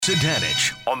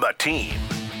Sadanich on the team.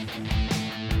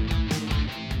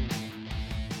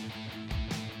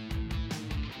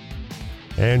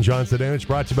 And John Sadanich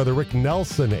brought to you by the Rick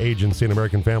Nelson Agency and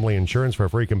American Family Insurance. For a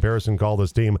free comparison, call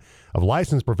this team of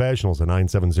licensed professionals at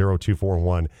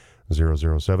 970-241-0078.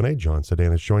 John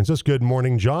Sadanich joins us. Good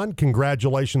morning, John.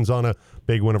 Congratulations on a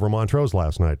big win over Montrose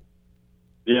last night.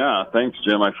 Yeah, thanks,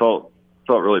 Jim. I felt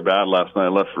really bad last night. I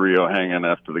left Rio hanging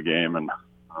after the game, and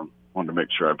wanted to make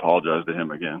sure I apologize to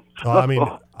him again.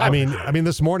 Well, I mean,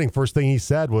 this morning, first thing he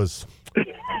said was,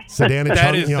 Sadanich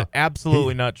that is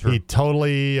absolutely not true. He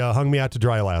totally hung me out to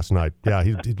dry last night. Yeah,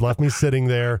 he left me sitting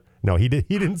there. No, he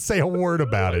didn't say a word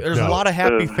about it. There's a lot of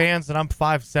happy fans, and I'm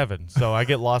 5'7", so I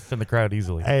get lost in the crowd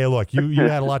easily. Hey, look, you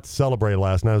had a lot to celebrate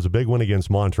last night. It was a big win against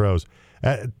Montrose.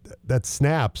 That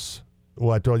snaps.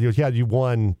 What you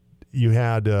won? You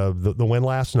had the win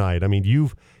last night. I mean, you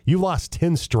lost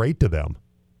 10 straight to them,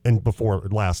 and before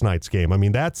last night's game. I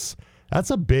mean, that's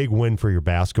a big win for your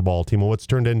basketball team and what's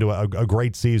turned into a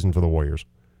great season for the Warriors.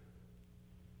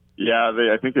 Yeah,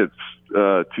 I think it's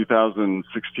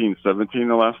 2016-17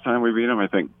 the last time we beat them. I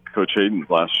think Coach Hayden's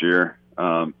last year,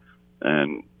 and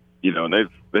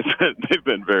they've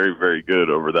been very, very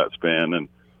good over that span, and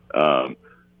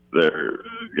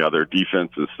their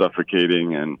defense is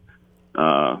suffocating, and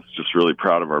just really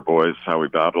proud of our boys how we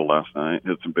battled last night.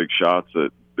 Hit some big shots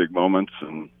at big moments,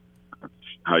 and that's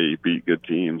how you beat good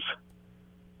teams.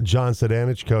 John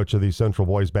Sadanich, coach of the Central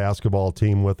Boys basketball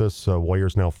team, with us.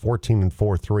 Warriors now 14-4,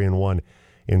 3-1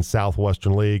 in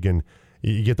Southwestern League, and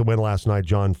you get the win last night,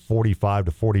 John,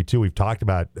 45-42. We've talked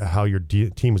about how your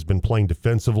team has been playing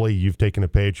defensively. You've taken a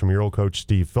page from your old coach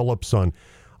Steve Phillips on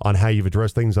how you've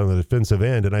addressed things on the defensive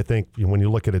end, and I think when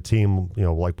you look at a team,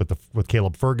 like with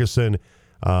Caleb Ferguson,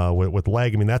 with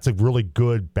Legg, I mean, that's a really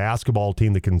good basketball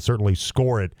team that can certainly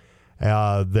score it.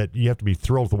 That you have to be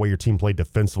thrilled with the way your team played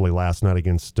defensively last night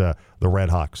against the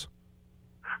Red Hawks.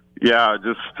 Yeah,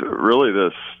 just really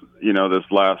this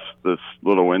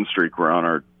little win streak we're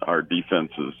on, our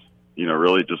defense has,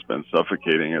 really just been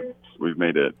suffocating. We've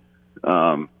made it,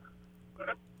 the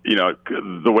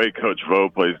way Coach Vo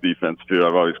plays defense too,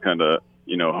 I've always kind of,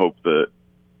 hoped that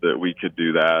we could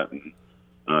do that. And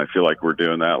I feel like we're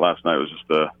doing that. Last night was just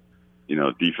a,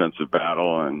 defensive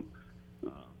battle, and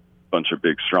bunch of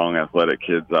big, strong, athletic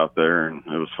kids out there, and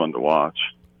it was fun to watch.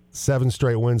 7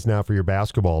 straight wins now for your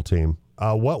basketball team.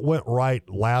 What went right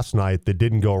last night that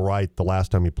didn't go right the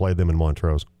last time you played them in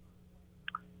Montrose?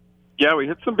 Yeah, we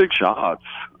hit some big shots.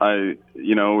 I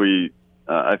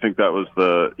think that was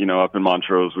up in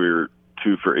Montrose, we were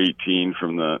 2 for 18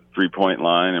 from the 3-point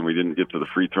line, and we didn't get to the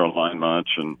free throw line much,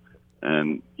 and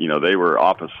they were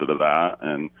opposite of that,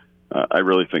 and I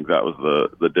really think that was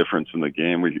the difference in the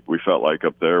game. We felt like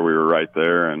up there we were right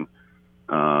there, and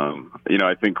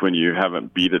I think when you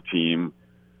haven't beat a team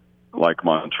like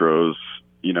Montrose,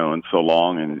 in so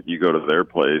long, and you go to their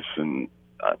place, and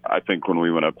I think when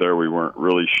we went up there, we weren't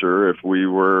really sure if we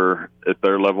were at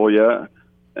their level yet,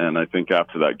 and I think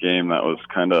after that game, that was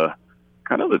kind of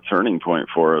the turning point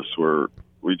for us, where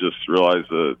we just realized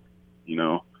that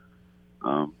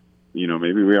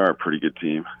maybe we are a pretty good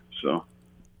team. So.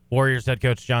 Warriors head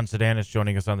coach John Sadanich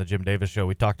joining us on the Jim Davis Show.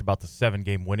 We talked about the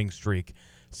 7-game winning streak,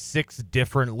 6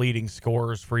 different leading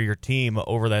scorers for your team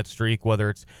over that streak, whether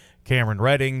it's Cameron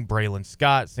Redding, Braylon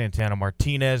Scott, Santana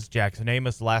Martinez, Jackson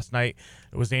Amos. Last night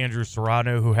it was Andrew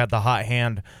Serrano who had the hot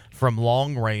hand from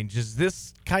long range. Is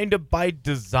this kind of by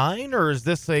design, or is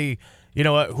this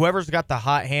whoever's got the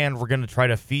hot hand, we're going to try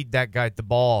to feed that guy the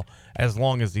ball as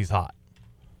long as he's hot?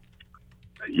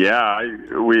 Yeah,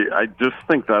 I just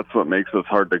think that's what makes us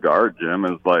hard to guard, Jim,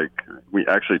 is like we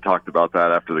actually talked about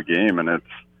that after the game, and it's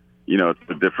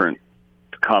a different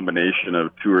combination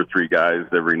of 2 or 3 guys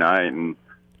every night, and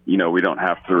we don't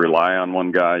have to rely on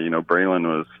one guy.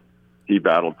 Braylon he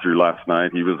battled through last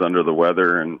night. He was under the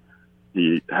weather, and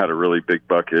he had a really big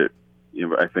bucket,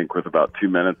 I think with about 2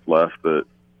 minutes left, that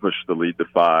pushed the lead to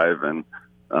 5, and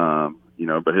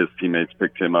but his teammates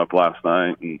picked him up last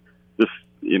night, and just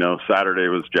Saturday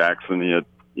was Jackson. He had,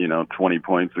 20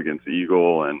 points against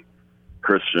Eagle, and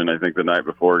Christian, I think the night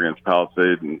before against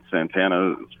Palisade, and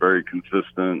Santana is very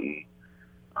consistent. And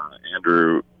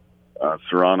Andrew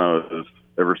Serrano,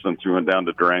 ever since we went down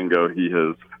to Durango, he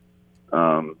has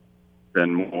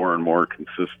been more and more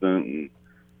consistent.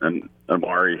 And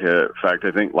Amari hit. In fact,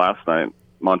 I think last night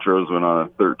Montrose went on a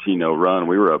 13-0 run.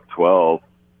 We were up 12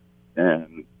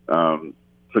 and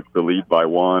took the lead by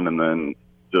 1, and then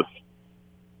just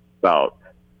about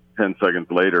 10 seconds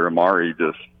later, Amari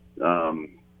just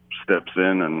steps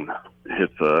in and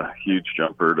hits a huge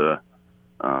jumper to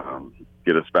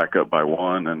get us back up by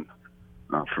 1. And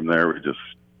from there, we just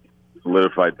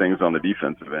solidified things on the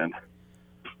defensive end.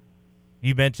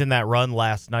 You mentioned that run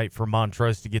last night for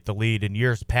Montrose to get the lead. In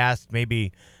years past,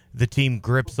 maybe the team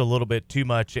grips a little bit too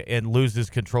much and loses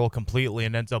control completely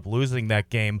and ends up losing that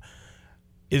game.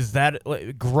 Is that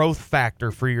a growth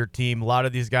factor for your team? A lot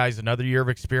of these guys, another year of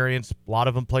experience. A lot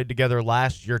of them played together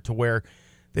last year to where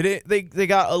they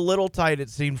got a little tight, it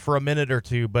seemed, for a minute or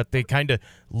two, but they kind of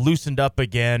loosened up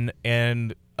again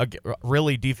and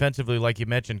really defensively, like you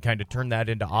mentioned, kind of turned that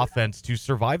into offense to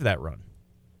survive that run.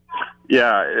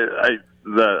 Yeah, I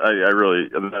really,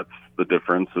 that's the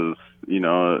difference is,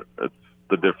 it's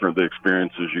the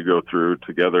experiences you go through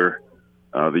together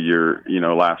the year,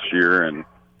 last year, and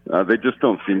they just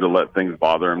don't seem to let things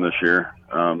bother them this year.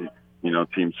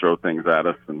 Teams throw things at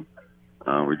us, and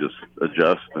we just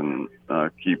adjust and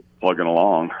keep plugging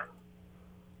along.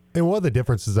 And one of the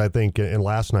differences, I think, in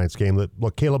last night's game, that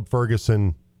Caleb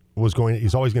Ferguson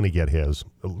he's always going to get his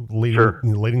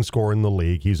leading scorer in the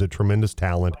league. He's a tremendous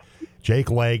talent.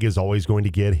 Jake Legg is always going to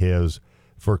get his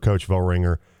for Coach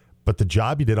Vohringer. But the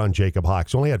job he did on Jacob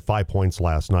Hawks, only had 5 points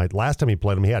last night. Last time he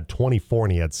played him, he had 24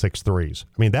 and he had 6 threes.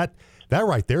 I mean, that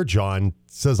right there, John,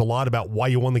 says a lot about why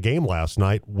you won the game last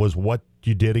night, was what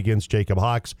you did against Jacob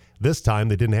Hawks. This time,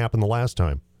 that didn't happen the last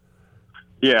time.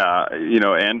 Yeah,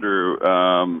 Andrew,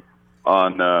 I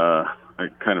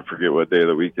kind of forget what day of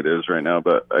the week it is right now,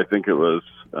 but I think it was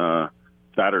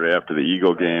Saturday after the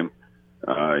Eagle game.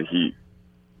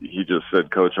 He just said,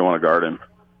 "Coach, I want to guard him,"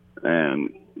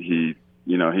 and he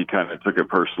kind of took it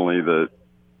personally that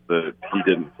he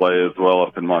didn't play as well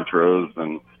up in Montrose,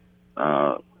 and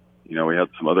we had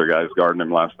some other guys guarding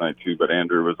him last night too, but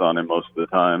Andrew was on him most of the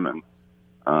time, and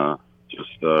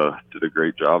just did a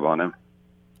great job on him.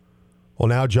 Well,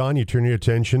 now, John, you turn your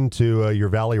attention to your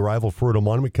Valley rival Fruita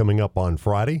Monument coming up on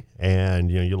Friday,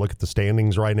 and you look at the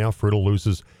standings right now. Fruita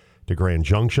loses to Grand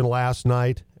Junction last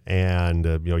night, and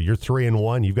you're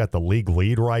 3-1. You've got the league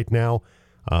lead right now.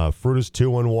 Fruita's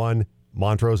 2-1.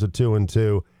 Montrose at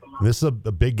 2-2. This is a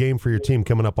big game for your team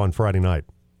coming up on Friday night.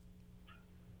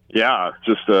 Yeah,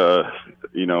 just a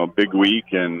big week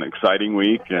and exciting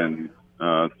week, and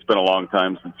it's been a long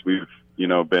time since we've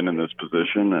been in this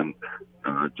position, and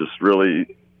just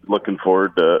really looking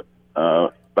forward to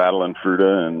battling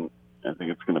Fruita, and I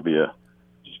think it's going to be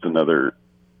just another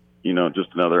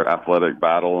athletic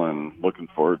battle, and looking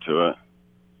forward to it.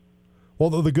 Well,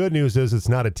 the good news is it's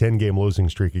not a 10-game losing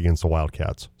streak against the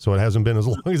Wildcats, so it hasn't been as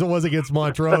long as it was against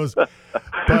Montrose.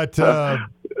 But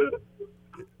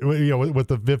with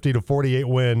the 50-48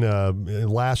 win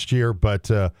last year, but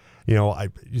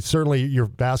certainly your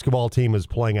basketball team is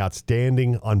playing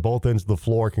outstanding on both ends of the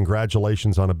floor.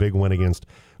 Congratulations on a big win against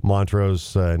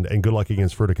Montrose, and good luck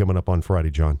against Fruita coming up on Friday,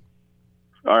 John.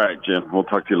 All right, Jim. We'll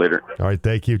talk to you later. All right,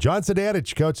 thank you. John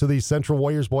Sedanich, coach of the Central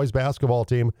Warriors boys basketball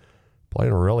team,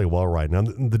 playing really well right now.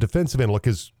 The defensive end look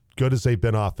as good as they've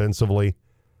been offensively.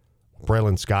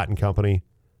 Braylon Scott and company,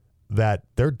 that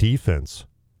their defense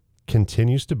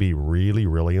continues to be really,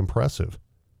 really impressive.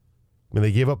 I mean,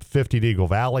 they gave up 50 to Eagle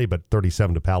Valley, but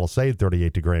 37 to Palisade,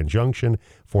 38 to Grand Junction,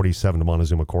 47 to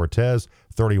Montezuma Cortez,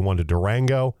 31 to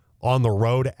Durango, on the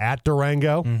road at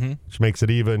Durango, which makes it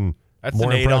even That's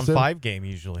more an impressive. 8-on-5 game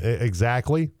usually.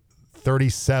 Exactly.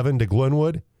 37 to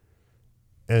Glenwood.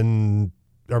 And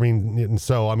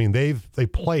they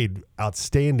played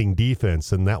outstanding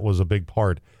defense, and that was a big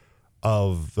part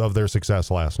of their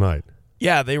success last night.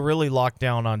 Yeah, they really locked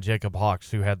down on Jacob Hawks,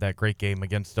 who had that great game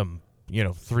against them,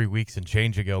 3 weeks and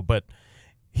change ago. But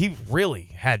he really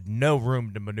had no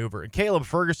room to maneuver. And Caleb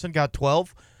Ferguson got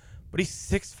 12, but he's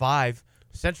 6'5".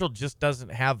 Central just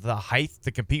doesn't have the height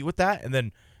to compete with that. And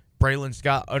then Braylon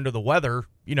Scott under the weather,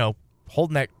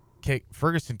 holding that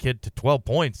Ferguson kid to 12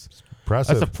 points.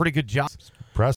 Impressive. That's a pretty good job.